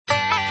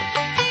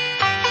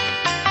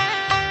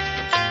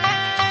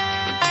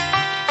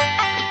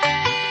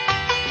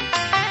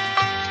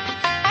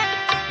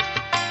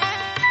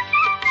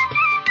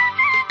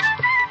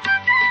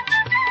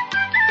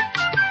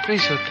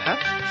आठवें शोधा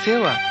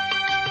सेवा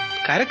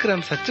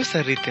कार्यक्रम सच्चो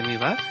सर्री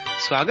तेमीवा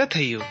स्वागत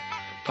है यू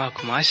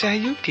माकू आशा है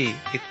यू कि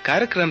इस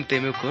कार्यक्रम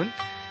तेमुकुन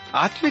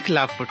आत्मिक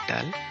लाभ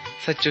पुट्टाल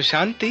सच्चो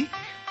शांति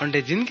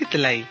उंडे जिंदगी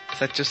तलाई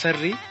सच्चो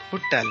सर्री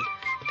पुट्टाल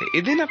ते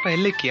इदिना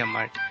पहले की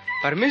अम्मट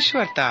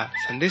परमेश्वर ता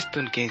संदेश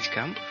तुन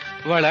केंचकम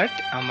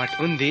वड़ट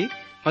अम्मट उंदी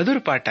मधुर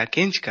पाटा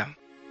केंचकम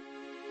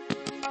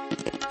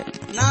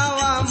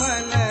नावा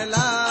मन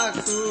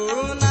लाखू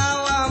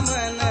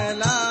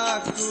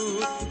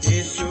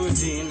यीशु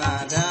जी ना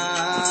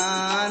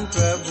ध्यान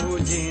प्रभु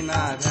जी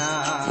ना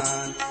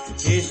ध्यान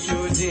यीशु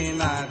जी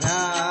ना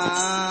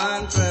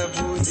ध्यान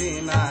प्रभु जी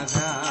ना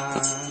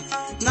ध्यान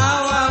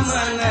नावा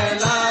मन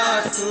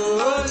लाखू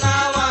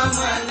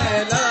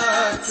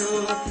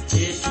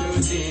यीशु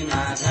जी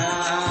ना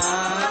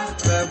ध्यान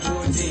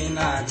प्रभु जी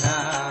ना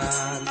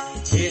ध्यान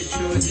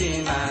यीशु जी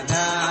ना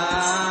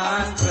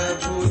ध्यान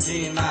प्रभु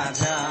जी ना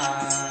ध्यान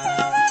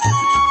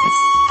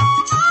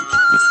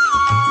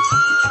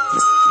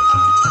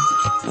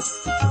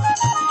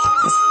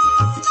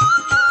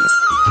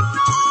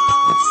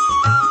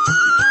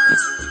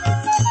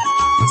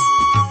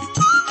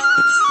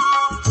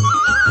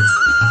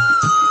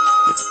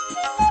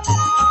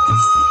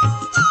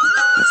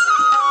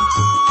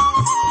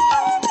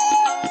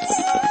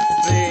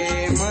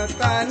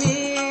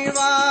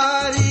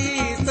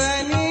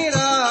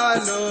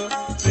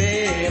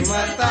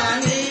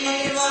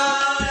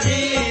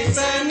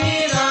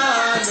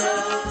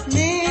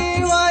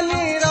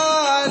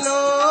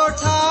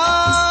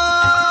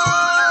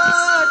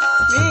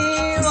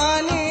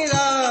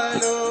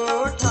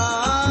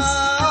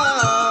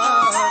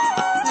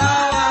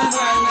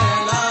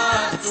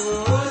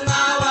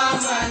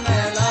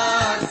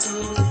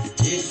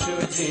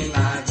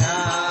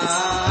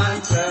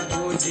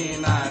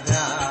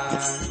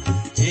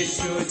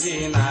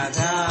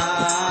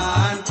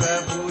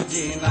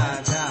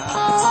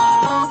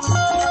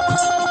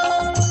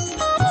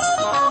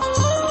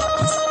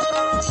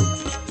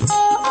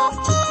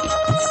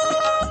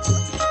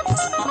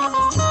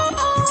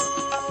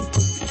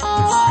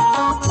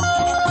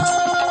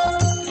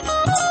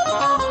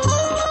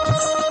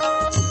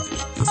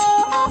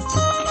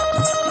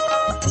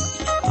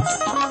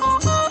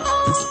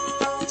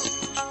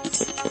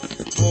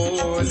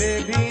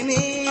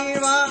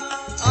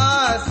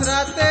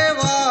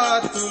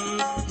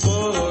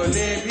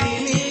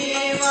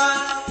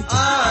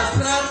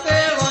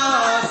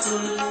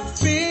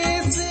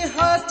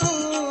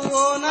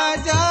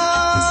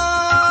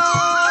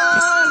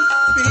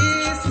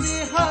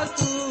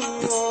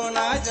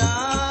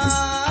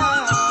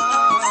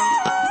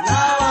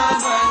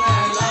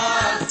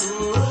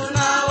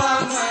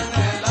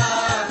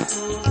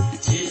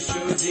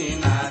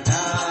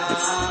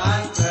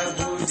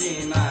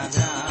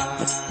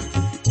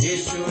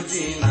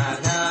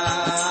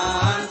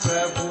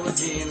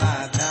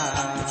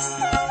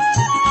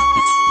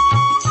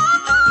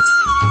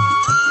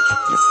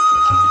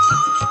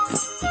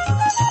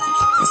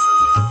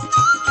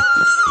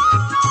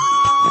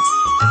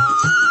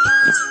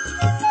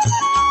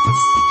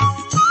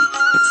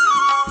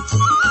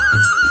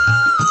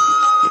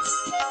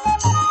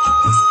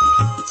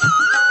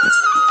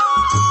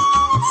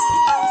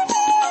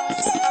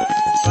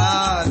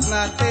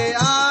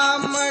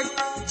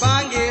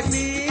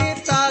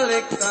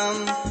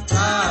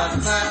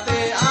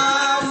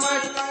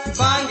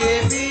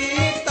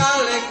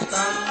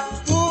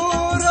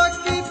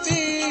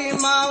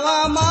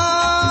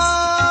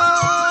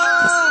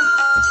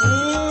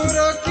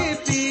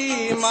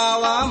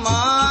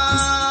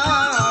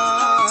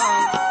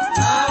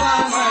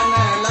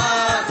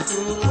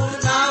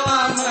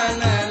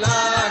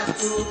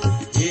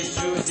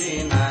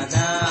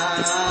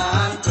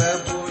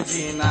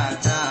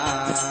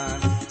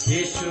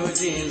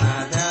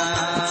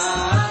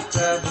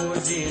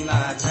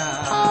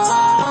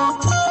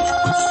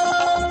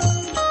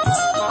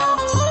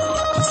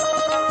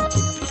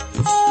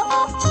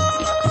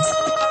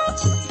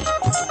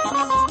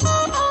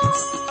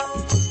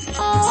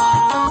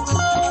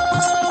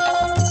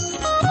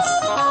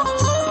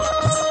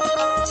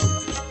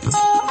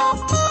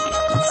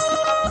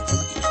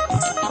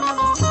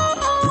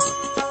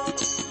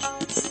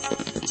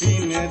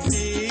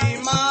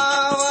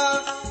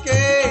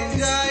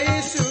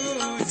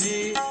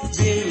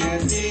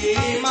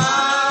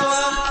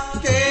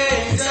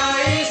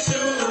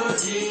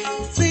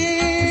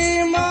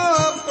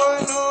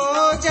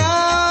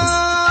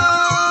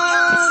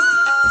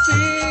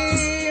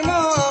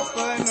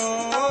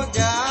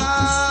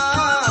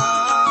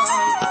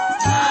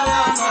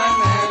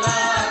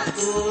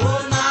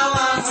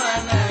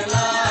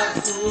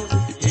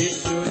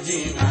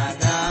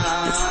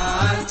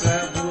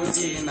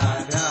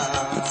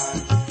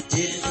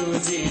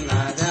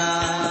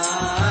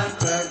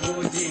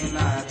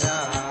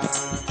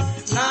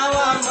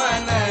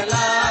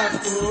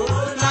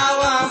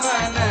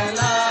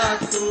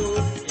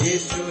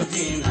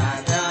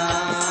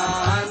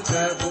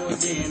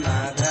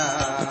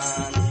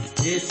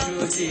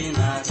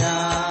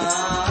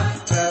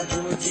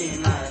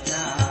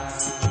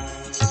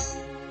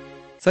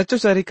सच्चो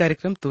सारी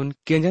कार्यक्रमतून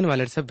केंजन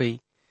वालर सभई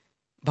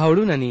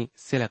भावडून आणि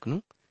सेलाकनू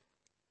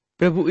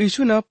प्रभू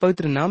यीशूना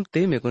पवित्र नाम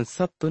ते मेकून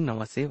सबतून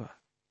नवा सेवा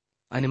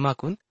आणि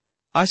माकून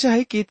आशा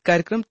आहे की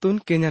कार्यक्रमतून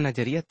केंजना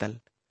जरिया तल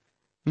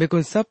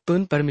मेकून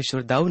सबतून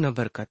परमेश्वर दाऊ न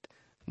बरकत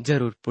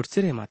जरूर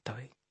पुढचे माता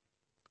हुई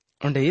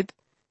उंडे ईद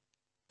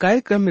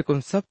कार्यक्रम मेकून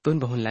सबतून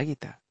बहुन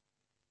लागिता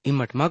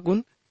इमट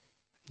माकून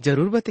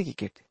जरूर बते की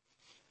केट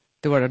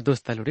ते वाडर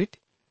दोस्ता लुडीट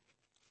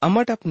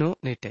अमट अपनो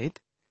नेटाईत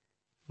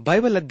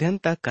बाइबल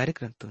अध्ययनता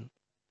कार्यक्रमतून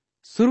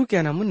शुरू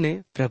किया ना मुन्ने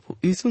प्रभु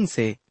यीशु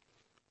से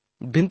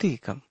बिनती की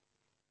कम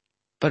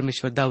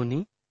परमेश्वर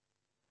दाऊनी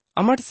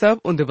अमट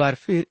सब उन्दे बार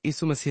फिर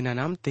यीशु मसीह ना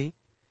नाम ते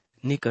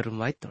नी करूं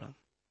वाई तोड़म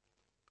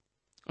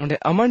उन्हें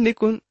अमर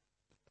निकुन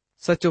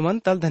सचो मन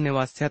तल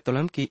धन्यवाद स्या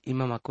तोड़म की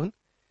इमाम अकुन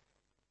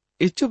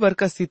इच्छु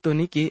बरका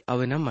सीतोनी की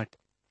अवे नमट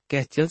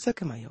कह चल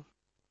सके मायो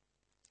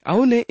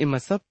आउ ने इमा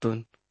सब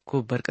तुन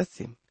खूब बरकत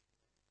सिम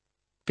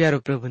प्यारो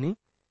प्रभुनी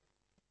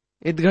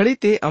इत घड़ी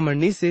ते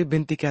अमरनी से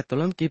बिनती क्या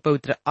तोलम की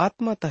पवित्र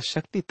आत्मा ता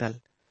शक्ति तल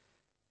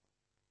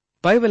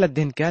बाइबल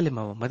अध्ययन क्या ले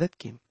मावा मदद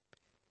की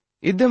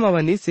इद्दे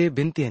मावानी से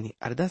बिनती यानी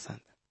अरदासान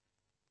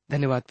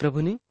धन्यवाद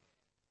प्रभुनी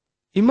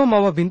इमा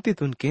मावा बिनती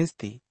तुन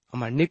केंसती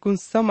अमर निकुन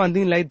सम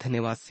आंदीन लाई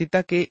धन्यवाद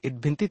सीता के इत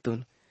बिनती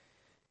तुन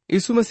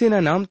यीशु मसीह ना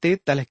नाम ते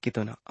तलक की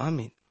तो ना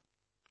आमीन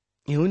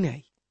यूं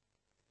न्याय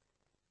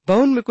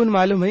बहुन मिकुन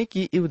मालूम है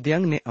कि इव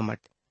द्यांग ने अमट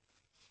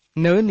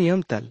नवे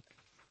नियम तल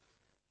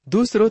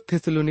दूसरो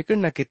थिसलुनिकन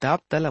ना किताब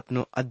तल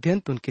अपनो अध्ययन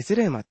तुन किसी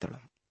रहे मातड़म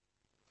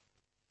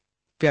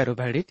प्यारो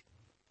भाड़िट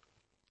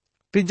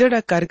पिजड़ा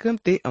कार्यक्रम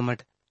ते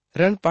अमट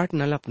रण पाठ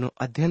नल अपनो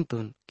अध्ययन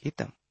तुन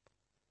कीतम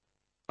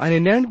अने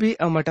नैंड भी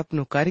अमट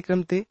अपनो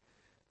कार्यक्रम ते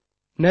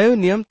नयो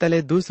नियम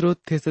तले दूसरो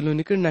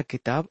थिसलुनिकन ना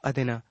किताब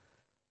अदेना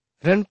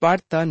रण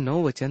पाठ ता 9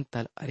 वचन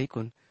तल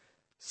अरिकुन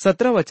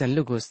 17 वचन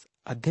लुगोस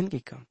अध्ययन की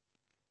कम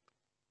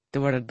ते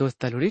वड़ा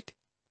दोस्त लुड़िट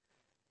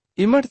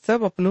इमट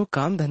सब अपनो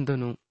काम धंधो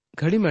नु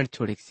घड़ी मण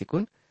छोड़ी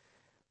सिकुन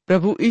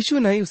प्रभु यीशु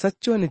नहीं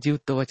सच्चो ने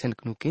जीवतो वचन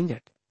कनु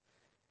केंजट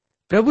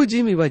प्रभु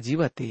जी मीवा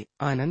जीवते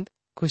आनंद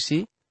खुशी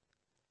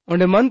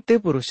उंडे मन ते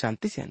पुरु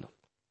शांति से अनु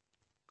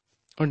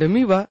उंडे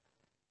मीवा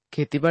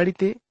खेती बाड़ी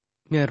ते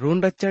मिया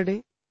रोन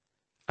रच्चाडे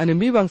अने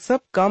मीवा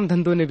सब काम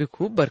धंधो ने भी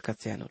खूब बरकत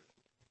से अनु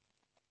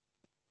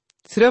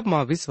सिर्फ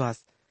मां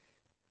विश्वास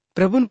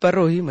प्रभुन पर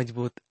रोही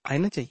मजबूत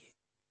आना चाहिए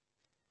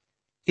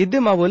इदे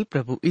मावल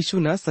प्रभु यीशु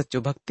ना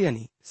सच्चो भक्ति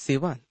अनि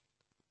सेवान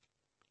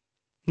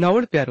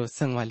नावड़ प्यारो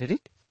संग वाले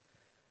रिट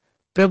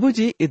प्रभु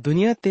जी इस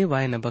दुनिया ते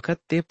वाय न बखत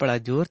ते पड़ा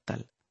जोर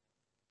तल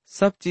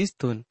सब चीज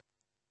तुन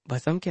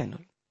भसम क्या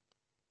नुल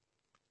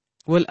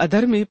वोल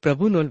अधर्मी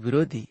प्रभु नोल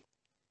विरोधी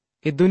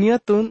इस दुनिया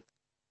तुन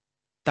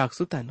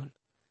ताकसुता नुल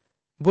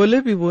बोले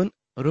भी वोन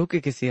रोके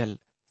किसी अल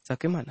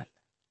सके मानल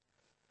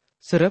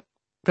सिर्फ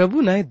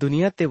प्रभु ना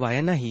दुनिया ते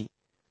वाया ना ही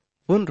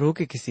वोन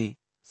रोके किसी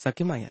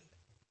सके मायल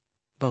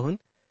बहुन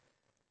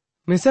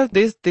मिस्र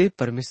देश ते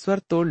परमेश्वर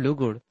तोड़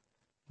लुगुड़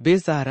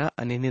बेसहारा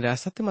अने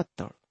निराशा मत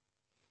तोड़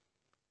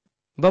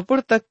बपुड़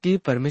तक की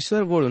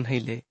परमेश्वर बोड़ उन्हें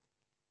ले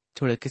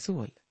छोड़े किसु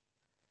बोल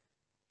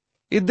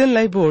इदन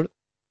लाई बोड़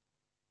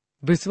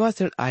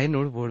विश्वास आय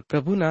नोड़ बोड़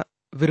प्रभु ना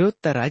विरोध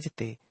ता राज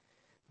ते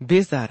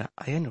बेसहारा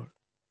आय नोड़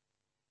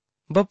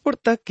बपुड़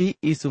तक की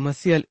यीशु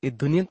मसीह इस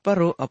दुनिया पर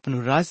रो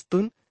अपनु राज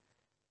तुन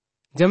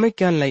जमे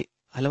क्या लाई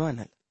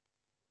हलवानल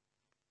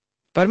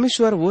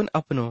परमेश्वर वोन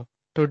अपनो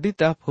टोडी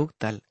ता फूक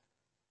तल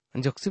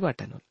जोक्सी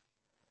बाटनोल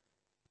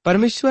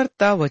परमेश्वर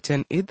ता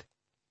वचन इद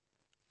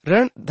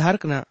रण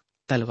धारकना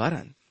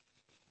तलवारन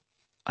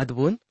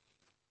अदबोन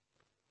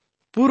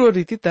पूरो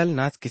रीति तल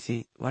नाच किसी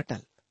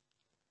वाटल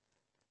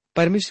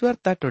परमेश्वर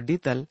ता टोडी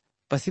तल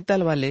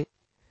पसीतल वाले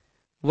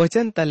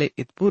वचन तले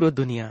इत पूरो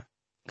दुनिया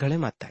घड़े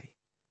माताई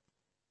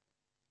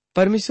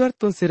परमेश्वर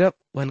तो सिर्फ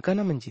वनका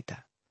न मंजीता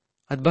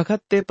अद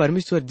बखत ते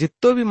परमेश्वर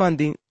जित्तो भी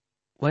मांदी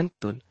वन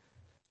तुल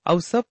औ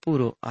सब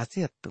पूरो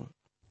आसे अत्तू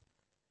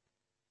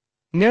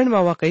नैण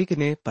मावा कई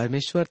ने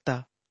परमेश्वर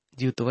ता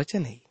जीव तो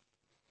वचन है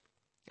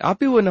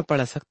आप ही वो न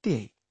पढ़ा सकती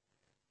है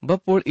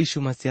बपोड़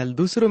यीशु मसीह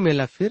दूसरों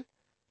मेला फिर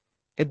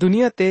ए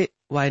दुनिया ते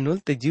वायनुल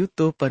ते जीव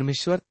तो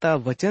परमेश्वर ता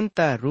वचन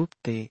ता रूप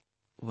ते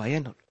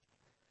वायनुल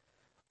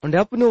उन्हें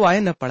अपनो वाय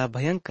न पड़ा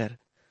भयंकर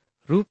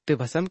रूप ते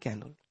भसम क्या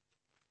नुल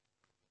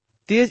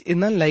तेज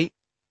इनन लाई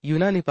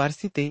यूनानी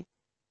पारसी ते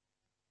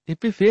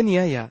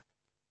इपिफेनिया या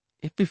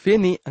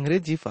इपिफेनी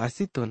अंग्रेजी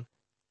फारसी तोन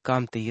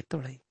काम ते ये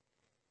तोड़ाई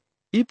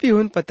इपी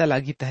हुन पता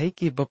लागी था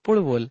कि बपोड़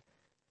बोल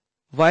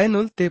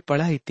वायनुल ते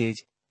पढ़ा ही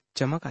तेज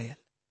चमक आयल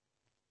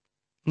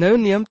नयो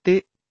नियम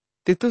ते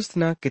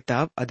तितुसना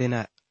किताब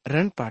अदेना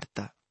रण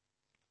पाठता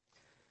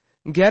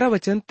 11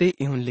 वचन ते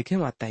इहुन लिखे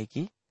माताई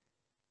की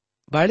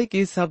बाड़ी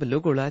की सब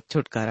लोगोड़ा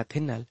छुटकारा थे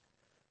नल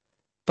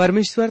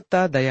परमेश्वर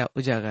ता दया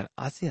उजागर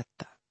आसे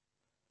अत्ता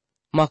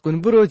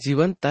माकुनबुरो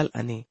जीवन तल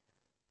अने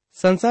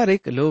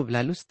संसारिक लोभ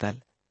लालुस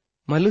तल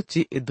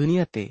मलुची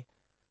दुनिया ते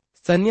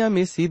सन्या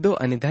में सीधो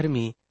अने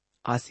धर्मी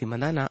आसी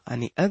मनाना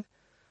अने अद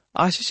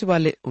आशीष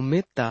वाले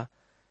उम्मीद ता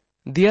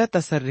दिया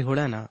तसर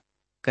रिहोड़ाना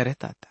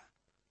करता था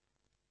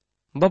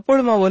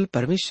बपोड़ मावल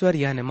परमेश्वर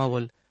याने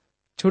मावल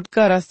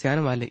छुटकारा स्यान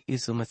वाले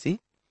यीशु मसीह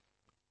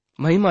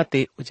महिमा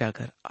ते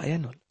उजागर आया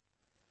नोल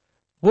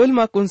बोल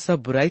माकून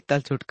सब बुराई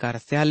ताल छुटकारा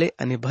स्याले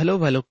आणि भलो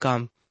भलो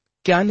काम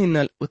क्या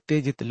निन्नल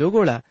उत्तेजित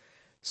लोगोळा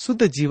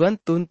शुद्ध जीवन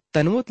तून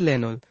तनवोत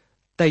लेनोल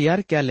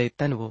तैयार क्या ले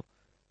तनवो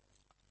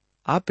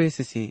आपे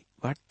सिसी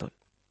वाटतोल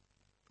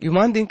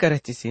युमान दिन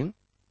कराची सिम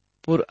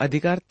पूर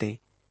अधिकार ते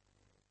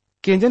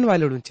केंजन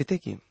वालोडून चिते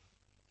की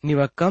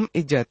निवा कम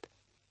इज्जत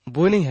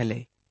बोनी हले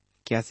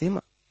क्या सीमा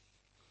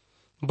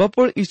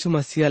बपोळ यीशु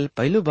मसीहल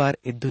पहिलो बार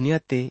इ दुनिया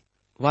ते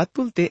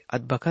वातुल ते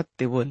अदबखत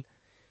ते बोल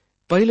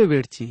पहिलो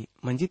वेडची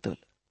मंजितोल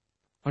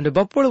और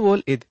बपोळ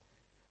बोल इद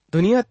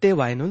दुनिया ते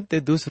वायनुल ते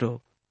दुसरो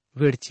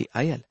वेडची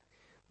आयल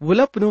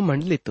वुलपनो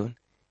मंडलीतून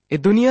इ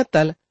दुनिया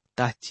तल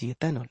ताची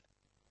येतानोल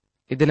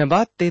इदन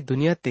बाद ते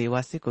दुनिया ते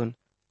वासिकुन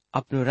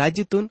अपनो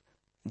राज्यतून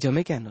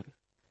जमे क्यानोल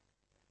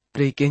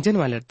प्रिय केंजन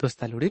वाले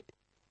दोस्ता लुड़ित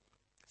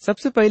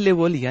सबसे पहले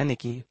बोल यानी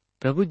कि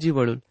प्रभु जी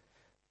वड़ुल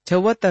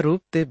छवता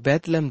रूप ते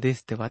बैतलम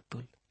देश ते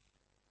वातुल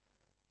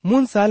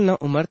मून साल न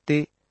उम्र ते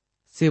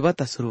सेवा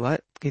ता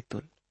शुरुआत की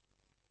तुल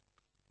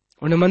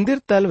उन मंदिर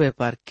तल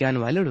व्यापार क्यान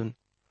वालेडून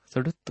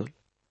सडुत्तुल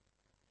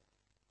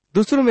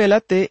दूसरो मेला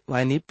ते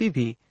वायनीपी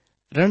भी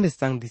रण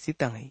संग दिसी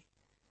तांगई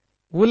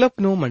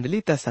वुलपनो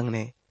मंडली ता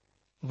संगने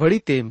वड़ी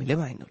ते मिले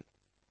वायनुल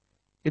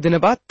इदन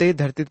बाद ते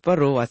धरती पर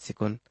रो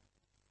वासिकुन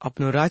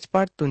अपनो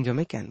राजपाट तुन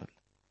जमे क्यानुल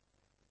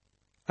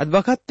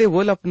अदबखत ते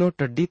वोल अपनो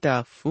टड्डी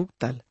ता फूक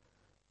तल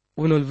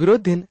उनुल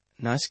विरोधिन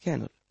नाश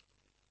क्यानुल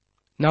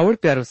नावड़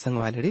प्यारो संग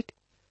वालेडिट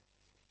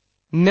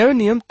नव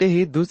नियम ते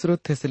ही दूसरो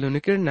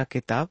थेसलोनिकेर ना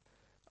किताब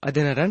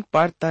अदन रण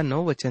पाड़ता 9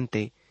 वचन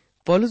ते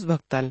पौलुस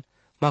भक्ताल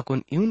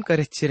माकुन यून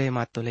करे चिरे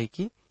मातो लई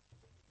की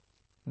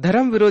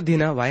धर्म विरोधी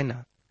ना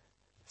वायना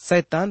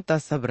शैतान ता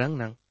सब रंग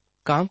नंग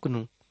काम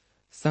कुनु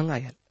संग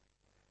आयल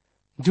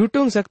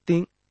झूठों शक्ति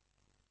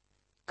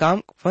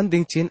काम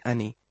फंदिंग चिन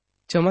आणि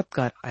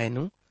चमत्कार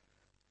आयनु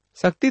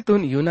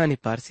शक्तीतून युनानी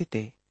पारसी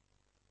ते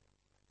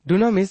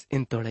डुनामिस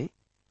इंतोड़ई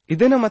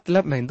इदेना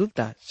मतलब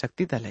मेहंदुलता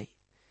शक्ति तलाई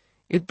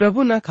इत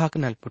प्रभु ना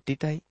खाकनाल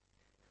पुट्टीताई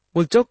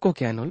उलचोक को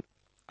क्यानुल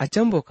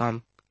अचंबो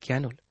काम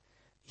क्यानुल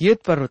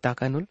येत पर रोता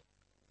कानुल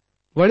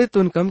वड़े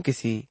तुन कम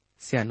किसी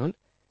स्यानुल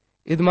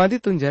इदमादी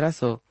तुन जरा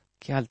सो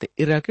ख्याल ते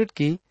इराकिट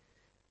की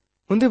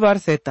उन्दे बार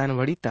शैतान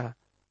वड़ीता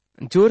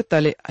जोर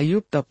तले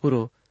अयुब ता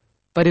पुरो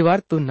परिवार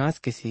तुन नास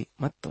किसी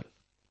मत तोल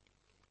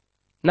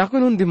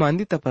नाकुन उन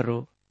दिमांदी तपरो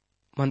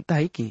मनता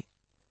है कि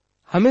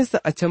हमेशा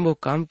अचंबो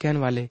काम क्यान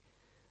वाले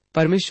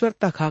परमेश्वर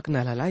ता खाक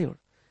न लायोड़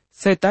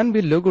शैतान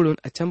भी लोगुड़ून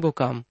अचंबो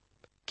काम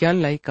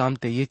क्यान लाई काम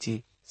ते ये ची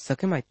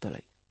सके माइत तो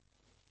लाई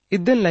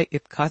इदन लाई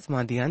इत खास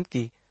मादियान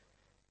की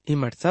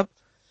इमट सब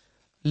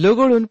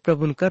लोगुड़ून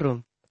प्रभुन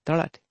करोम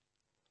तड़ाट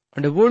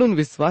और वोड़ून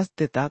विश्वास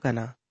ते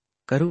ताकना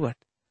करुवट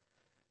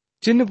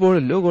चिन्ह बोड़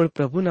लोगोड़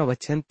प्रभु ना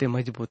वचन ते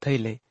मजबूत है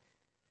ले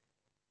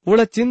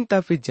वोड़ा चिंता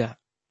फिजा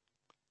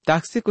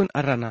ताक्सिकुन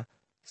अर्राना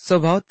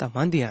स्वभाव ता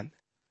मांदियान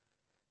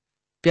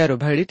प्यारो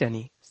भाईडी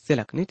टनी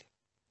सिलकनिट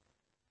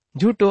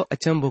झूठो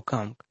अचंबो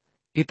काम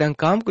इतंग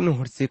काम कुनु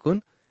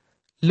हुड़सिकुन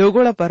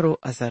लोगोड़ा पर रो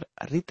असर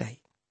अर्रिताई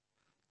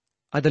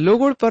अद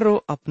लोगोड़ पर रो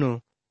अपनो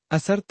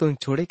असर तुन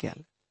छोड़े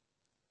क्याल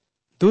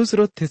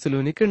दूसरो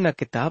थिसलोनिकर ना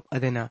किताब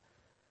अदेना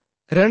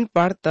रण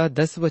पाड़ता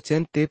 10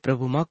 वचन ते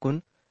प्रभु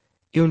माकुन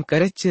इउन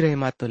करेच्ची रहे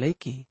मातो लई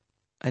की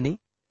अनि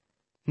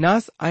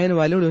नास आयन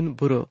वालोडून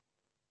बुरो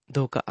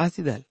धोका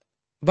आसिदल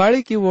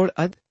बाड़ी की वोड़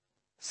अद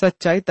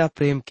सच्चाई ता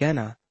प्रेम क्या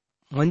ना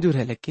मंजूर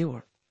है लेकी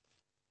वोड़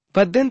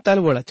बद्दन तल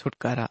वोड़ा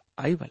छुटकारा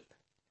आईवल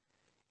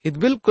इत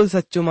बिल्कुल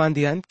सच्चो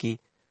मांदियान की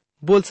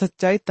बोल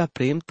सच्चाई ता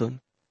प्रेम तुन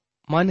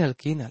मानल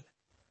की नल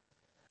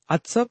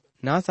अद सब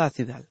नास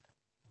आसिदल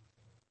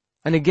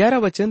अनि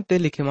 11 वचन ते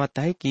लिखे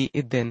माता है कि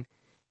इत दिन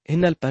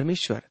हिन्नल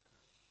परमेश्वर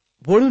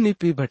बोड़ू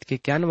निपी भटके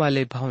क्यान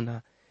वाले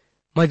भावना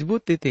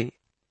मजबूत ते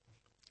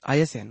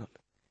आयसेनुल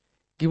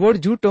कि वोड़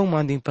झूठों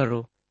मांदी पर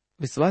रो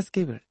विश्वास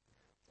के वेड़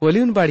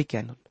ओलियुन बाड़ी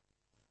क्यानुल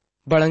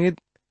बड़ंगे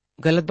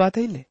गलत बात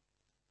है ले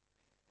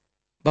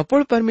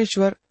बपोड़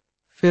परमेश्वर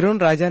फिरौन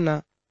राजा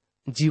ना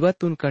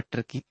जीवातून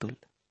कट्टर की तुल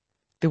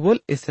ते बोल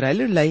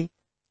इसराइल लाई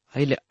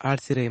आइले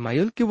आड़सी रहे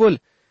मायुल की बोल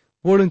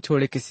वोड़ून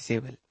छोड़े किसी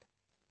सेवल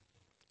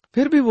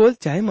फिर भी बोल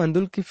चाहे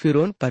मंदुल की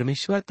फिरौन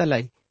परमेश्वर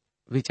तलाई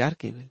विचार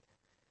केवल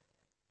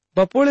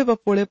बपोड़े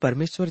बपोड़े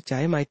परमेश्वर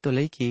चाहे माई तो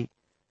लई की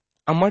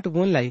अमट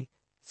बोल लाई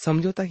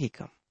समझौता की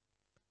कम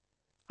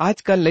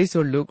आजकल लई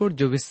सोड़ लोगों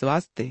जो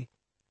विश्वास ते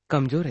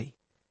कमजोर है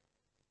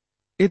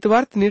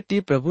इतवार्थ निटी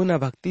प्रभु ना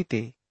भक्ति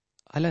ते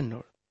अलन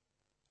नोड़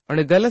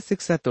और गलत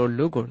शिक्षा तोड़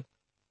लोगोड़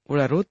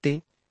उड़ा रोते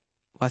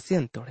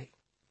वासियन तोड़े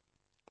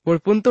उड़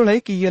पुन तोड़े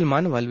की यल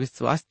मानवल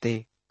विश्वास ते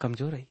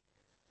कमजोर है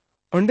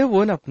उंडे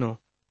वो न अपनो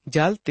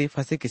जाल ते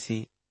फंसे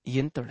किसी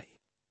यन तोड़े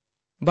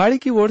बाड़ी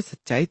की ओर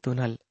सच्चाई तो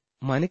नल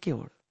माने के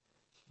ओर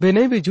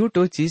बिना भी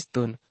झूठो चीज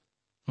तो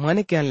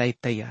माने क्या लाई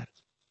तैयार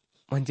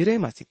मंजिरे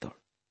मासी तोड़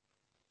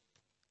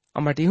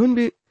अमटिहुन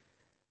भी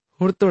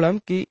हुड़तोड़म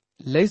की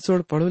लई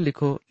सोड़ पढ़ो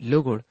लिखो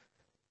लोगोड़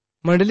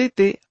मंडली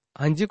ते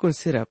हंजी कुन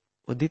सिरप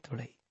उदित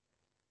उड़ाई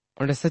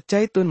और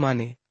सच्चाई तुन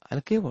माने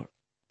हल्के वोड़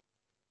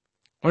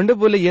ओंडे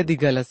बोले यदि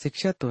गलत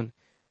शिक्षातून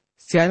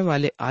स्यान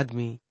वाले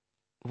आदमी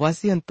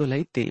वासी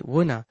अंतोलई ते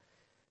वो ना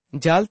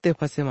जाल ते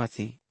फसे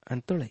मासी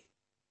अंतोलई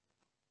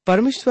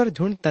परमेश्वर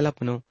झुंड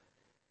तलपनो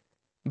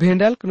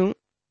भेंडालकनु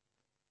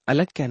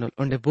अलग क्यानोल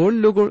ओंडे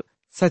बोल लोगों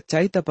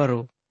सच्चाई तपरो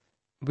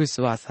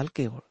विश्वास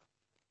हल्के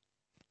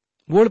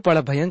वोड़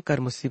पड़ा भयंकर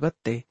मुसीबत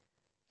ते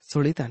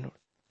सुड़ीतानोड़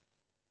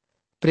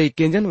प्रे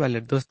केंजन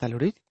वाले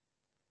दोस्तालुड़ी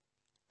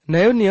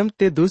नयो नियम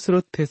ते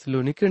दूसरो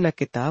थेसलोनिकर ना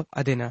किताब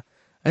अदेना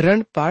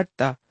रण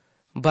पाठता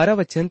 12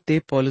 वचन ते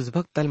पौलुस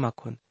भक्तल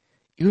माखोन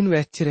यून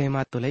वैच्छ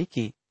रहमा तो लई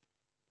की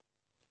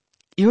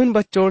यून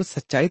बच्चोड़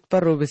सच्चाईत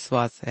पर रो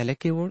विश्वास है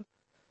के वोड़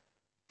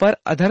पर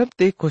अधर्म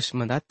ते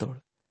खुशमदा तोड़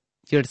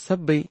येड़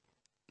सब बई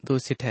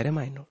दोषी ठहरे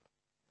मायनोड़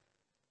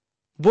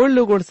बोल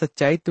लोगोड़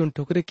सच्चाई तुन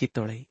ठुकरे की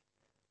तोड़ई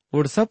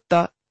ओड़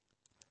सबता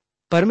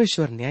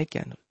परमेश्वर न्याय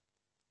क्यानो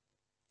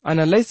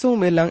अनलैसो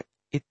मेलंग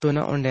इत्तो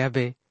ना ओंडे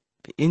अबे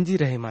इंजी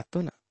रहे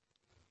मातो ना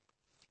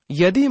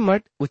यदि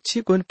मठ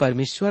उच्छी गुण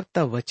परमेश्वर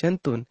ता वचन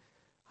तुन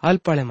हाल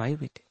पड़े माई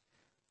बीटे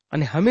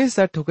अने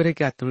हमेशा ठुकरे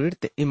क्या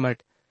तुड़ते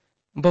इमट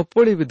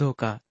बपोड़ी विधो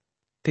का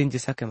तिंज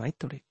सके माई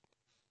तुड़ी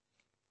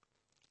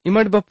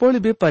इमट बपोड़ी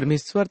भी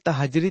परमेश्वर ता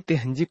हाजरी ते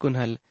हंजी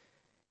कुनहल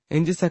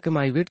इंज सके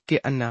माई बीट के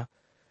अन्ना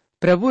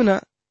प्रभु ना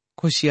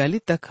खुशियाली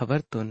ता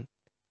खबर तुन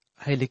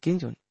है लेकिन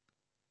जोन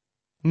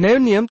नयो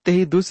नियम ते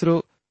ही दूसरो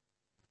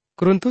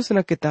कुरिन्थुस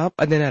ना किताब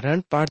अदेना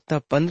रण पाठता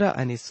 15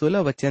 आणि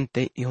 16 वचन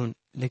ते इहुन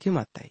लिखी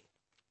माताई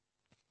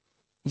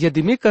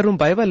यदि मी करूं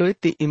बाइबल होय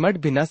ते इमट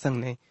बिना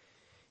संगने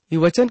ई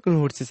वचन कनु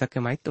हुडसी सके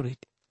माई तोड़ी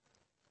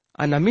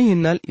अनमी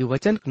हिन्नल ई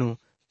वचन कनु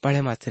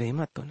पढ़े माचरे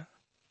मातो ना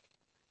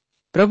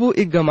प्रभु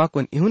एक गमा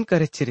कोन इहुन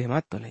करे चिरे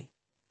मातो लई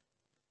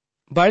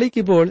बाड़ी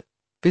की बोल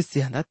पिस्सी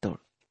हंदा तोड़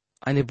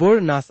आणि बोल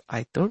नास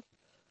आय तोड़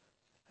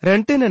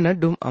रंटे न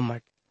नड्डुम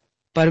अमट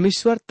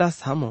परमेश्वर ता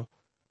सामो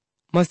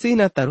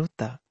मसीना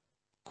तरुता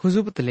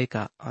खुजुबत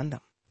लेका आंदम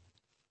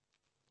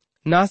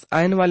नास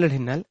आयन वाले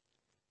हिन्नल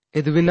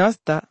इद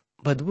विनाशता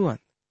बदबुआन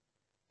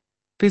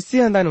पिस्सी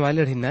अंदान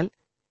वाले हिन्नल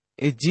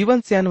इद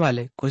जीवन से आन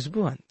वाले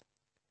खुशबुआन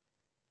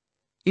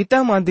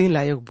इता मांदी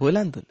लायोग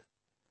बोलांदुल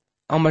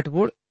अमट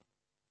बोल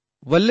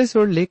वल्ले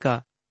सोड़ लेका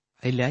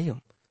अल्यायुम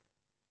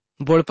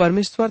बोल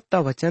परमेश्वर ता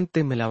वचन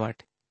ते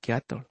मिलावट क्या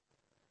तोड़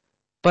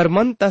पर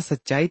मन ता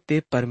सच्चाई ते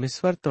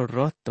परमेश्वर तोड़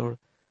रोह तोड़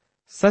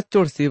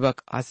सच्चोड़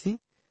सेवक आसी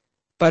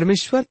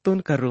परमेश्वर तुन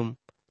करूम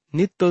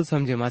नित तोल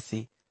समझे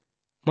मासी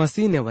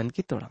मसीह ने वन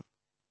की तोड़म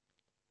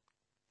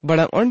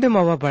बड़ा ओंडे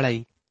मावा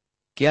बड़ाई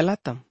क्या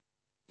लातम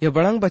ये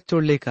बड़ंग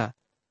बच्चोड़ लेका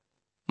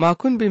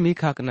माखुन भी मी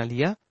खाक न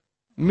लिया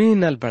मी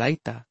नल बड़ाई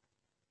ता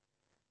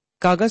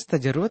कागज ता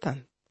जरूरत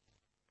आन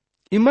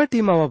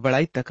इमटी मावा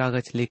बड़ाई ता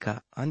कागज लेका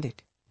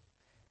आंदेट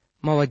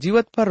मावा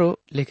जीवत पर रो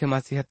लेखे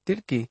मासी हत्तिर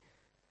की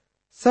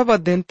सब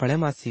अध्ययन पढ़े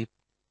मासी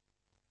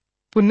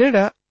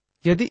पुन्नेडा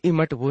यदि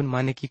इमट वोन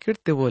माने की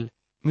किरते बोल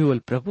मी बोल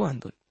प्रभु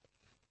आंदोल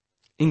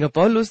इंगा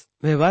पौलुस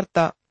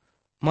व्यवहारता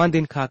मां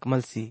दिन खाक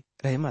मलसी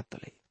रहे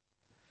मातोले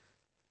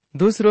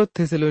दूसरो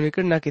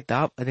थेसलोनिकर ना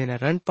किताब अदेना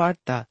रण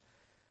पाठता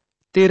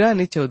 13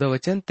 ने 14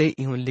 वचन ते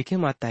इहुन लिखे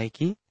माता है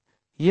कि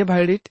ये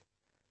भाईडिट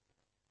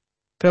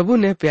प्रभु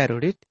ने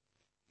प्यारोडिट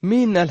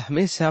मी नल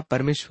हमेशा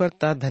परमेश्वर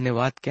ता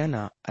धन्यवाद क्या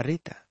ना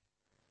अरिता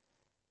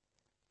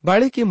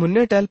बाड़ी की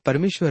मुन्ने टल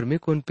परमेश्वर में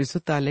कोण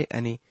पिसुताले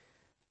आणि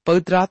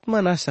पवित्र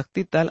आत्मा ना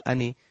शक्ति तल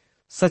आणि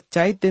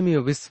सच्चाई ते मी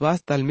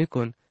विश्वास तल में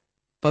कोण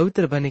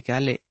पवित्र बने क्या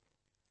ले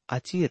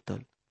आची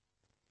तोल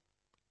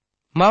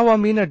मावा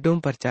मीना डोम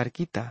प्रचार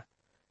कीता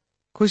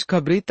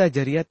खुशखबरी ता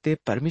जरिया ते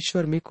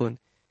परमेश्वर में कोण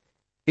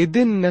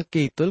इदिन न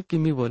के तोल की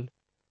मी बोल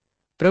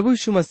प्रभु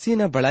यीशु मसीह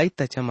ना बड़ाई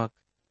ता चमक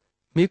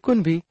मी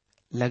कुन भी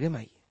लगे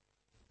माई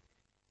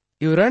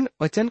युरण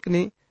वचन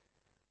ने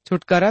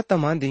छुटकारा ता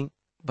मांदी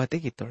बते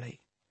की तोड़ाई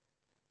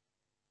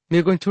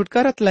मी गुन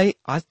छुटकारा लाई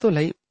आज तो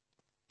लाई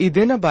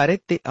इदेना बारे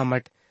ते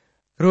अमट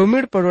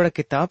रोमिड पड़ोड़ा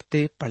किताब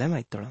ते पढ़े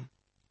माई तोड़म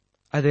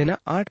अदेना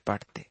 8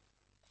 पाठते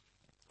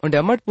उन्हें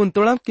अमट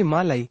पुंतोड़म की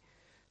माँ लाई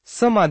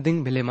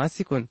समादिंग भिले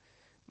मासी कुन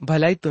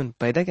भलाई तुन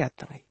पैदा क्या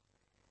तंगाई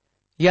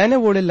याने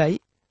वोड़े लाई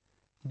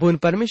बुन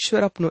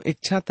परमेश्वर अपनो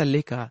इच्छा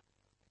तल्ले का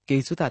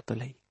केसुता तो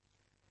लाई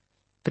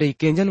प्रे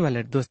केंजन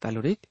वाले दोस्त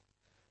आलुड़ीट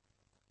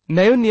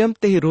नयो नियम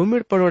ते ही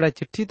रोमिड पड़ोड़ा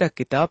चिट्ठी ता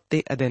किताब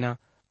ते अदेना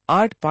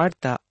 8 पाठ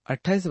ता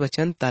 28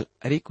 वचन ताल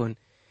अरिकुन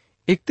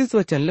 31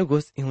 वचन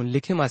लगोस इहुन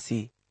लिखे मासी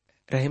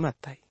रहे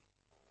माताई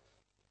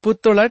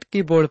पुत्तोलट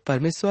की बोल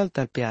परमेश्वर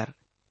तल प्यार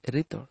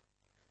रितोड़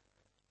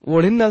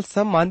वोड़िन नल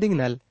सब मांदिंग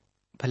नल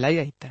भलाई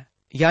आईता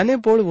याने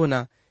बोल वो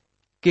ना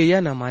के या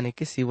ना माने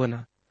के सी वो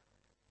ना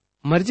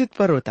मर्जित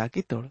पर रोता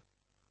की तोड़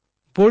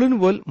बोलुन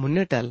बोल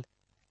मुन्ने टल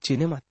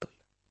चीने मातोल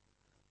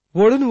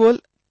वोड़ुन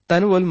बोल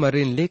तन बोल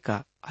मरीन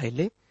लेका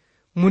आइले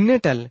मुन्ने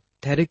टल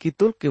ठहरे की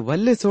तुल के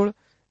वल्ले सोड़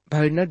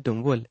भाईना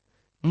डुंगोल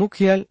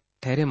मुखियल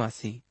ठहरे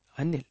मासी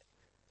अनिल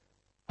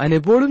अने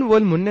बोलुन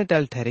बोल मुन्ने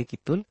टल ठहरे की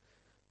तुल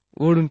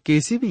ओडून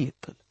केसी भी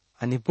येतोल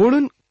आणि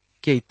बोलून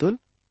के येतोल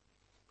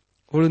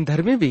ओडून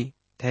धर्मी भी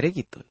ठहरे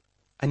की तुल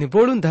आणि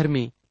बोलून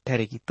धर्मी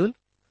ठहरे की तुल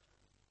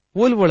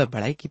वोल वोला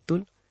बड़ाई की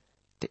तुल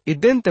ते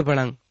इदेन ते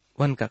बड़ांग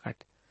वन का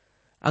काट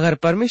अगर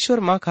परमेश्वर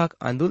माँ खाक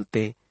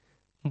आंदुलते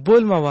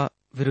बोल मावा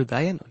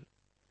विरुदायनुल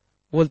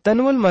बोल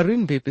तनवल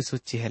मरुइन बेपी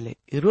सुच्ची हले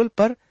इरोल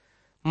पर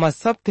मा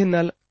सब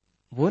थिनल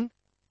वोन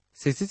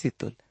सिसी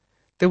सितुल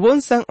ते वोन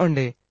संग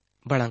ओंडे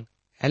बड़ंग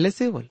एले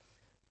से बोल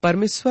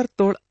परमेश्वर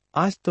तोड़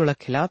आज तोड़ा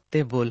खिलाफ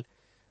ते बोल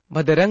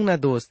बदरंग ना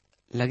दोस्त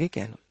लगे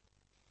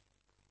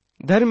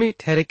कैनुल धर्मी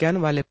ठहरे कैन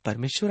वाले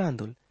परमेश्वर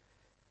आंदुल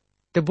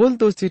ते बोल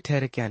दोस्ती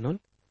ठहरे कैनुल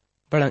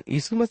बड़ंग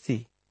यीशु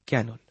मसीह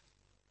कैनुल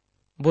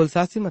बोल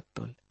सासी मत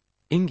तोल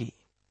इंगी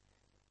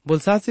बोल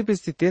सासी पे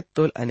स्थित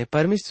तोल अने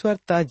परमेश्वर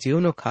ता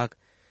जीवनो खाक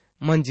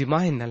मंजी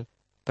माहिनल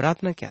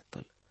प्रार्थना क्या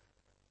तोल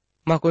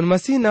माकुन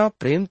मसीह ना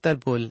प्रेम तल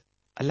बोल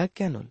अलग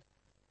कैनुल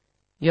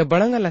या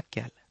बड़ंग अलग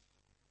क्या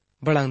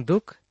बड़ंग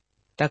दुख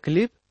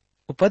तकलीफ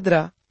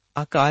उपद्रा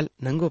अकाल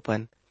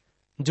नंगोपन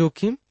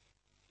जोखिम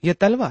या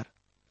तलवार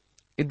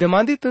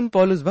इदमादी तुन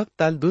पौलुस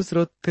भक्ताल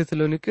दूसरो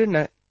थिस्सलुनीके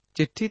न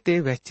चिट्ठी ते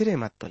वहचरे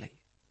मत तोले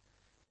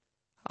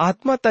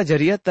आत्मा ता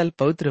जरिया तल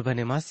पवित्र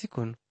बने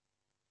मासिकुन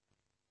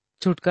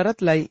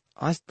छुटकारत लाई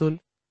आज तुल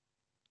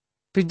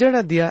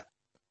पिजड़ा दिया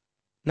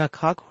ना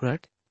खाक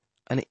हुड़ट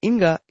अने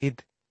इंगा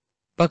इद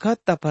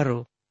बखत ता परो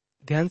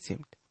ध्यान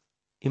सिमट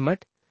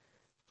इमट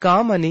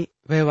काम अनि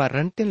व्यवहार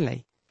रंटिन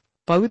लाई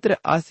पवित्र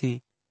आसी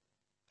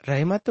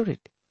रहमा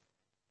तोड़िट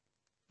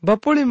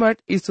बपोड़ी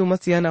मट यीशु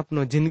मसीहन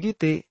अपनो जिंदगी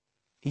ते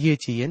ये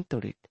चीयन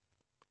तोड़िट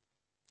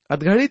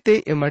अधघड़ी ते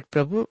इमट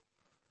प्रभु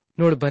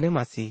नोड़ बने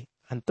मासी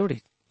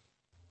अंतोड़िट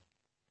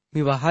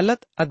मिवा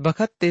हालत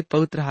अदबखत ते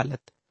पवित्र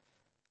हालत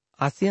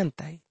आसी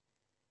अंताई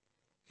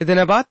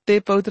इतने बात ते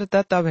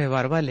पवित्रता ता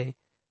व्यवहार वाले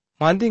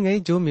मांदी गई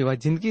जो मिवा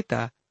जिंदगी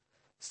ता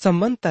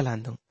संबंध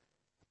तलांदू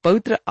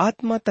पवित्र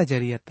आत्मा ता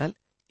जरिया तल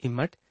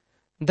इमट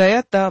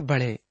दया ता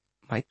बढ़े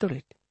माई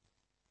तोड़िट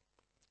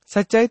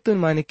सच्चाई तुन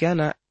माने क्या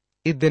ना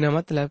इदना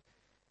मतलब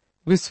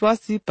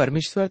विश्वासी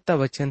परमेश्वर ता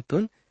वचन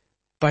तुन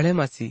बड़े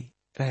मासी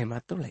रहे मा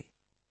तोड़ई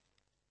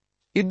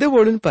इद्दे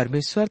वोडुन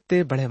परमेश्वर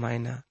ते बड़े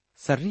मायना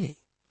सर्री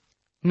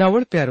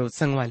नावड़ प्यारो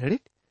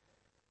संगवालड़ित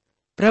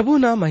प्रभु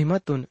ना महिमा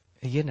तुन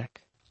ये नट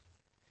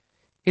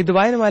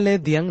इदवायन वाले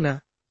दियंग ना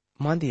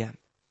मांदियान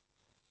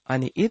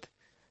आणि इद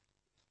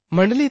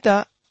मंडली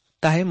ता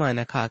ताहे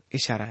माना खाक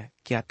इशारा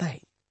क्या ताहे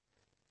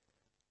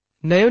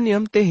नयो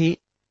नियम ते ही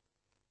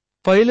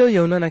पहिलो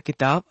यौना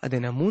किताब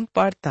अदेना मून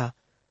पाड़ता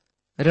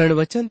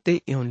रणवचन ते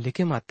इवन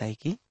लिखे माताई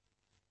की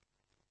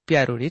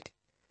प्यारोडिट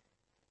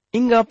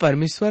इंगा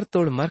परमेश्वर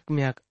तोड़ मर्क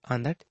म्याक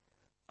आंदट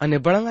अने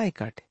बड़ंगाई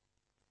काटे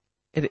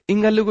इद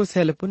इंगा लुगो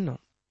सेल पुन्नो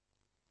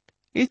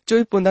इस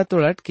चोई पुंदा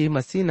तोड़ट की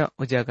मसीना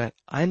उजागर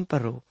आयन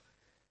पर रो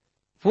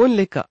वोन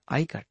लेका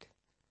आई काट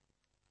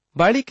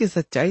बाड़ी की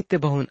सच्चाई ते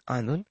बहुन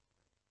आंदोल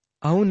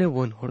आहू ने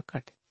वोन होड़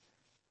काट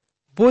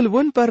बोल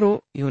वोन पर रो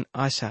यून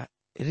आशा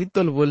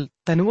रितोल बोल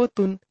तनवो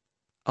तुन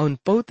अउन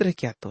पवित्र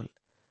क्या तोल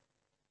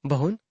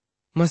बहुन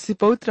मसी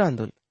पवित्र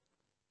आंदोल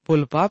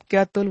बोल पाप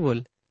क्या तोल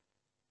बोल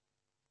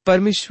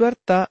परमेश्वर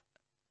ता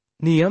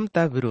नियम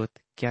ता विरोध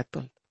क्या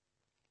तोल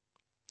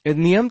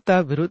नियम ता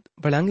विरुद्ध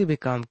बढ़ांगे भी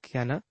काम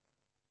किया ना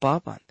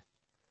पाप आंद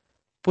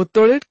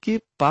पुतोड़ेट की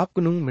पाप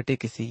कुनुंग मिटे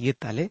किसी ये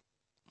ताले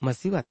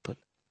मसी बात तोल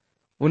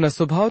उन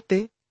स्वभाव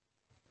ते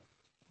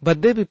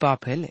बद्दे भी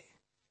पाप है ले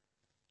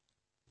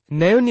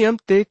नयो नियम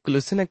ते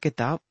कुलुसना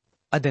किताब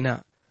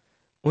अदना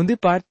उन्दी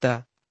पाठता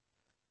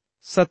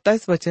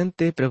 27 वचन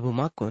ते प्रभु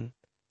माकुन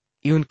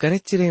यून करे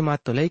चिरे मा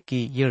तोले की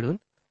येडुन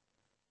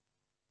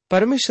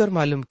परमेश्वर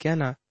मालूम क्या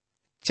ना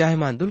चाहे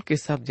मांदुल के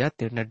सब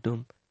जाते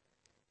नड्डूम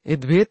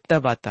इद्भेद ता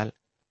बाताल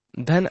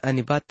धन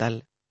अनि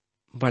बाताल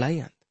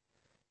बड़ायान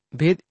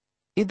भेद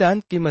इदान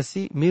की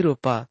मसी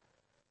मीरोपा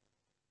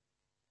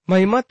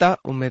महिमा ता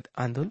उम्मीद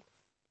आंदुल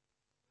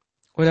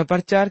उन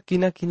प्रचार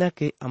किना किना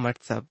के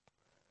अमट सब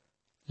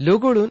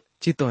लोगोडून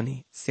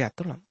चितोनी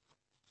स्यातोळम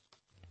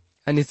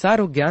आणि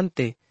सारो ज्ञान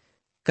ते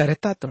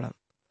करता तोळम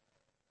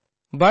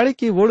बाड़ी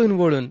की वोडून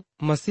वोडून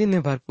मसीह ने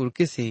भरपूर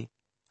किसी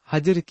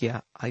हाजिर किया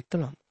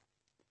आयतोळम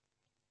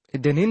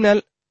इदनी नल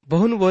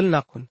बहुन बोल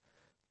नाकुन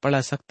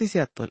पड़ा शक्ति से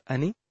अतोल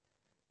अनि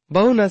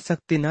बहुन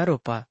शक्ति ना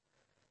रोपा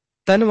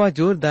तनवा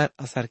जोरदार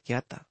असर किया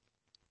था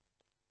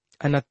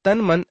अन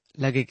तन मन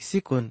लगे किसी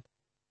कोन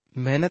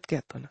मेहनत क्या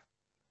तो ना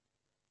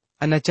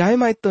अन चाहे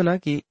माइत तो ना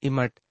कि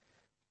इमट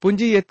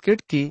पुंजी येत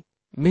किट की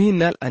मिही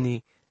नल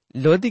अनि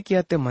लोदी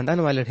किया ते मंदान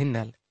वाले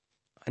हिन्नल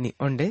अनि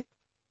ओंडे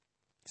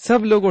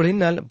सब लोग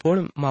हिन्नल बोड़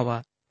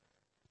मावा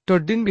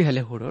टोड्डिन भी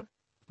हले हुड़ोड़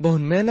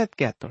बहुन मेहनत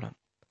क्या तोड़म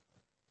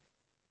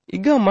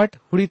इगा मठ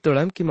हुड़ी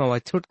तोड़म की मावा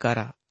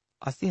छुटकारा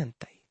आसी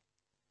अंताई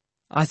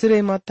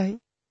आसिरे माताई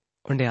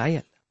ओंडे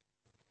आयल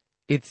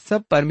इत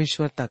सब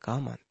परमेश्वर ता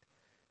काम आन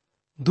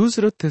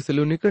दूसरो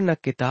थिस्सलुनीके न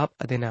किताब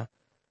अदेना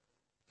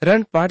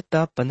रण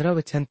पाड़ता 15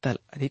 वचन तल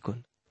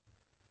अधिकुन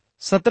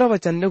 17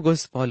 वचन ने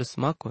गोस पौलुस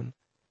माकुन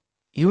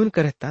यून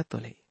करता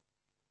तोले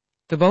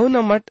तो बहु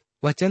न मट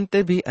वचन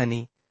ते भी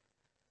अनि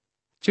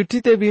चिट्ठी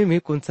ते भी मी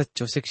कुन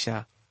सच्चो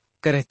शिक्षा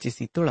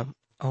करचिसी तोड़म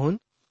अहुन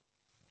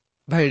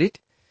भैडिट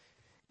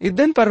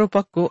इदन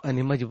परोपक को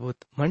अनि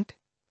मजबूत मंट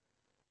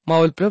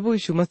मावल प्रभु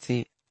यीशु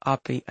मसीह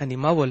आपे अनि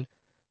मावल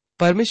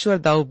परमेश्वर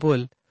दाऊ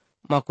बोल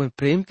माकून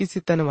प्रेम की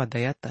तनवा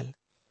दया तल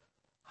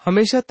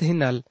हमेशा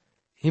हिनल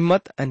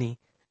हिम्मत आणि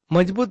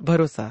मजबूत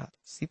भरोसा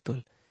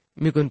सीतुल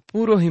मिगुन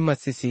पूरो हिम्मत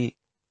सिसी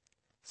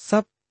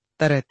सब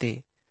तरहते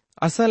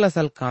असल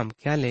असल काम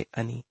क्याले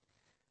आणि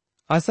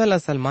असल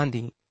असल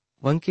मांदी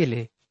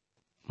वंकेले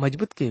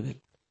मजबूत केविल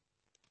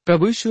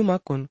प्रभु यीशु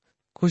माकून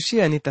खुशी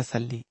आणि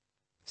तसल्ली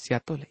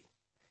स्यातोले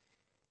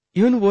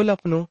यून बोल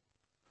अपनो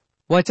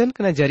वचन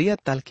का नजरिया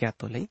ताल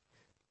क्यातोले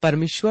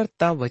परमेश्वर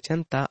ता वचन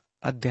ता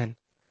अध्ययन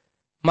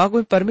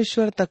मागून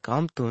परमेश्वर ता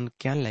काम तोन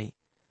क्या लाई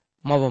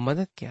मावो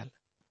मदद क्याल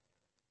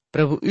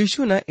प्रभु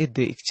यीशु ना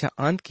इद्दे इच्छा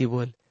आंत की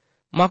बोल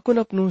माकून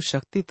अपनो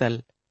शक्ति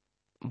तल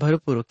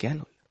भरपूर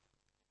क्यानोल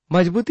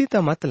मजबूती ता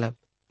मतलब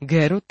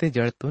गहरो ते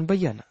जड़तून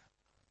बयाना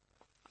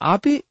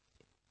आप ही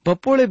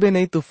बपोड़े बे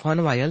नहीं तूफान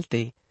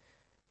वायलते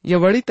या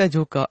वड़ी ता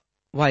झोंका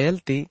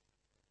वायलते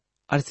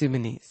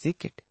अरसिमिनी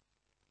सीकेट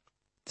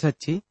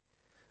सच्ची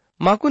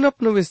माकून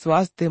अपनो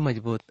विश्वास ते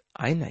मजबूत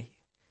आय नहीं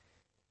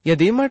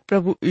यदि मट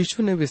प्रभु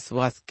यीशु ने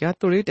विश्वास क्या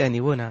तोड़े टैनी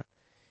वो ना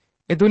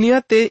ये दुनिया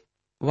ते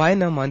वाय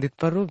ना मांदित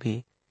पर रो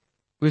भी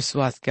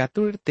विश्वास क्या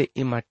तोड़ते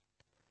इमट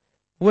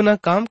वो ना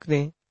काम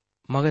करे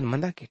मगन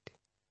मंदा किट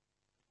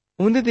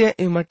उन्दे दिया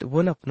इमट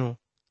वो न अपनो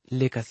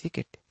लेका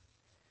सीकेट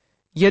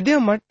यदि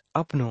मट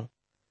अपनो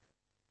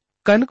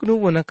कनकनु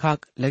वो न खाक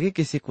लगे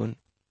किसी कुन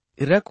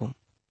इरकुम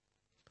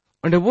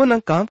और वो न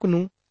काम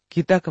कुनु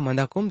कीता का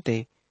मंदा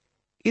कुमते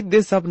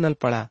इद्दे सब नल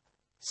पड़ा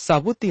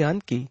साबुतियान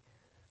की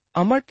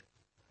अमट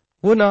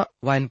वो ना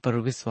वाइन पर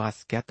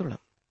विश्वास क्या तोड़म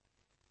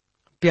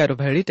प्यारो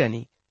भेड़ी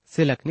टनी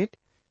सिलकनिट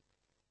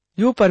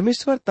यो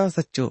परमेश्वर ता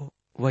सच्चो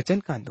वचन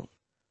कांदू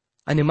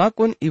आणि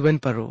माकून इवन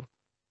परो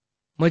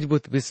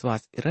मजबूत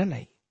विश्वास इरा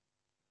नाही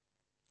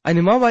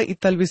आणि मावा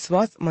इतल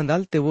विश्वास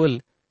मंदाल ते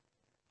बोल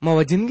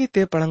मावा जिंदगी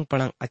ते पड़ंग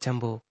पड़ंग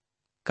अचंबो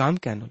काम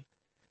क्यानुल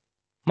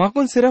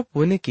माकून सिर्फ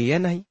वो ने किया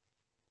नहीं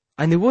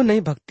आणि वो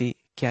नहीं भक्ति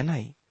क्या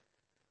नहीं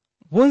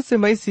वो से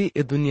मैसी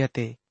ए दुनिया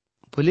ते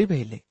भूली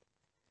भइले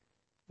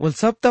वो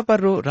सबता पर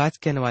रो राज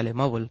कहने वाले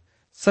मावुल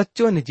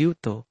सच्चो ने जीव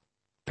तो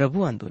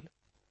प्रभु आंदुल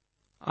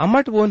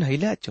अमट वो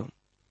नहिले अचो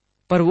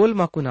पर वोल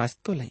माकून आज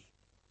तो लई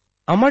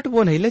अमट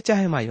वो नहिले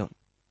चाहे मायोम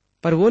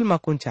पर वोल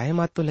माकून चाहे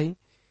मात तो लई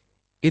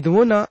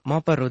इदवो ना मा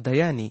पर रो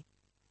दयानी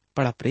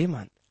पड़ा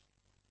प्रेमान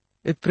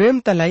इत प्रेम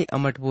तलाई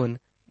अमट बोन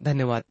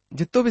धन्यवाद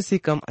जितो भी सी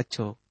कम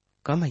अच्छो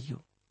कम अय्यो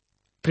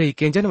प्रे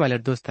केंजन वाले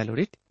दोस्ता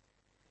लोडिट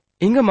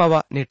इंग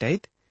मावा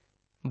नेटाइत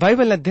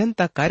बाइबल अध्ययन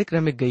ता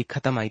कार्यक्रम में गई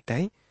खत्म आईता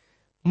है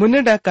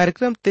मुन्ने डा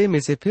कार्यक्रम ते में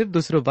से फिर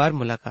दूसरो बार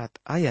मुलाकात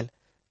आयल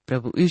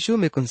प्रभु यीशु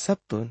में कुन सब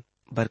तो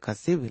बरकत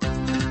से हुई।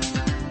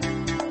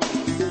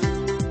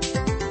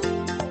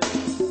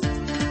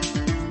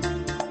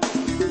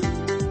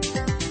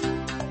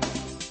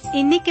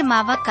 इन्हीं के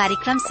मावा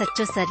कार्यक्रम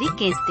सच्चो सर्री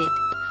केंस्टेट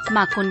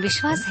माकुन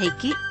विश्वास है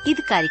कि ईद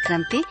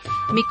कार्यक्रम ते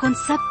मिकुन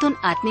सब तुन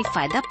आत्मिक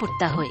फायदा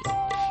पुटता होए।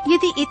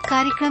 यदि ईद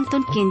कार्यक्रम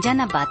तुन केंजा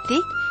न बाते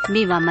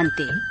मीवा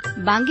मनते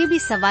बांगे भी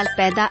सवाल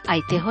पैदा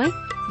आते होए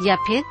या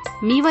फिर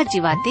मीवा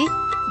जीवाते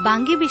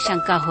बांगे भी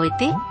शंका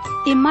होते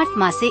इम्मत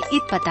माँ से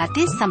ईद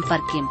पताते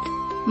संपर्क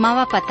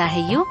मावा पता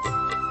है यो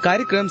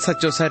कार्यक्रम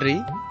सच्चो सर्री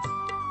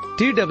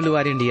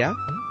TWR India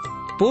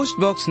post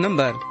box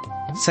number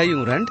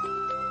सयूरंड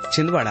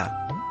छिंदवाड़ा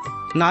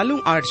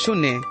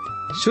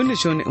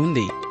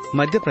 480000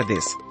 मध्य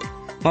प्रदेश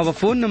मावा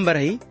फोन नंबर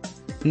है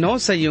 9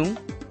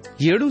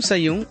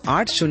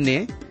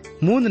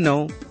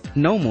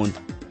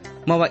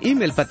 मावा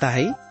ईमेल पता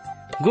है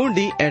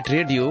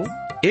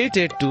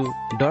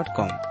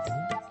gondi@radio882.com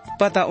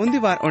पता उन्दी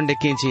बार ओंडे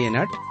केंची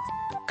नट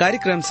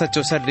कार्यक्रम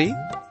सच्चो सर्री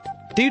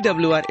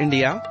TWR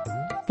India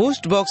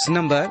post box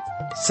number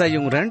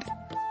सयूरंड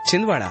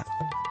छिंदवाड़ा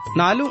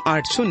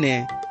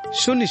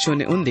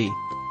 480000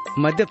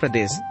 मध्य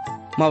प्रदेश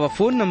मावा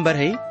फोन नंबर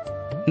है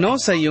 9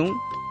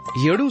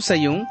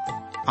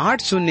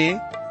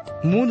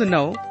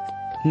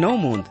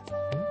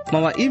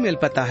 मावा ईमेल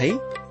पता है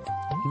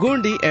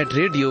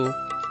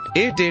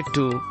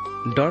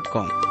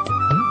gondi@radio882.com